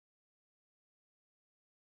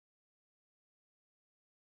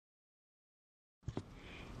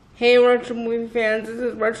Hey Retro Movie fans, this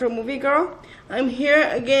is Retromoviegirl. I'm here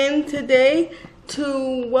again today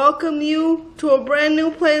to welcome you to a brand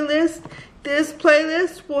new playlist. This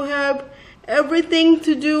playlist will have everything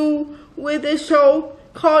to do with a show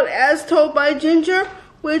called As Told by Ginger,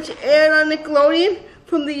 which aired on Nickelodeon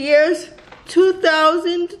from the years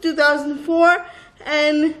 2000 to 2004.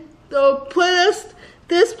 And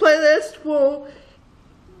this playlist will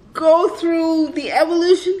go through the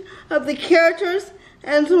evolution of the characters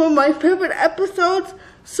and some of my favorite episodes.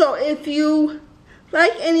 So if you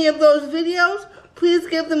like any of those videos, please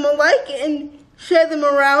give them a like and share them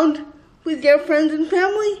around with your friends and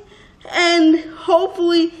family. And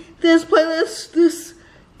hopefully this playlist,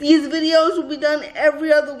 these videos will be done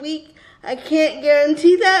every other week. I can't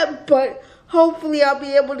guarantee that, but hopefully I'll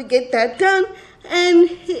be able to get that done. And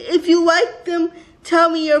if you like them, tell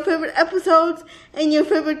me your favorite episodes and your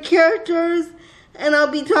favorite characters, and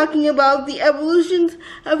I'll be talking about the evolutions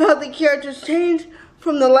of how the characters changed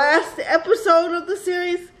from the last episode of the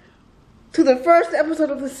series to the first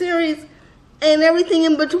episode of the series and everything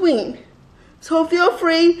in between. So feel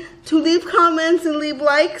free to leave comments and leave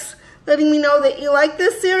likes letting me know that you like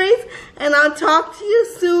this series, and I'll talk to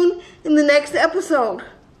you soon in the next episode.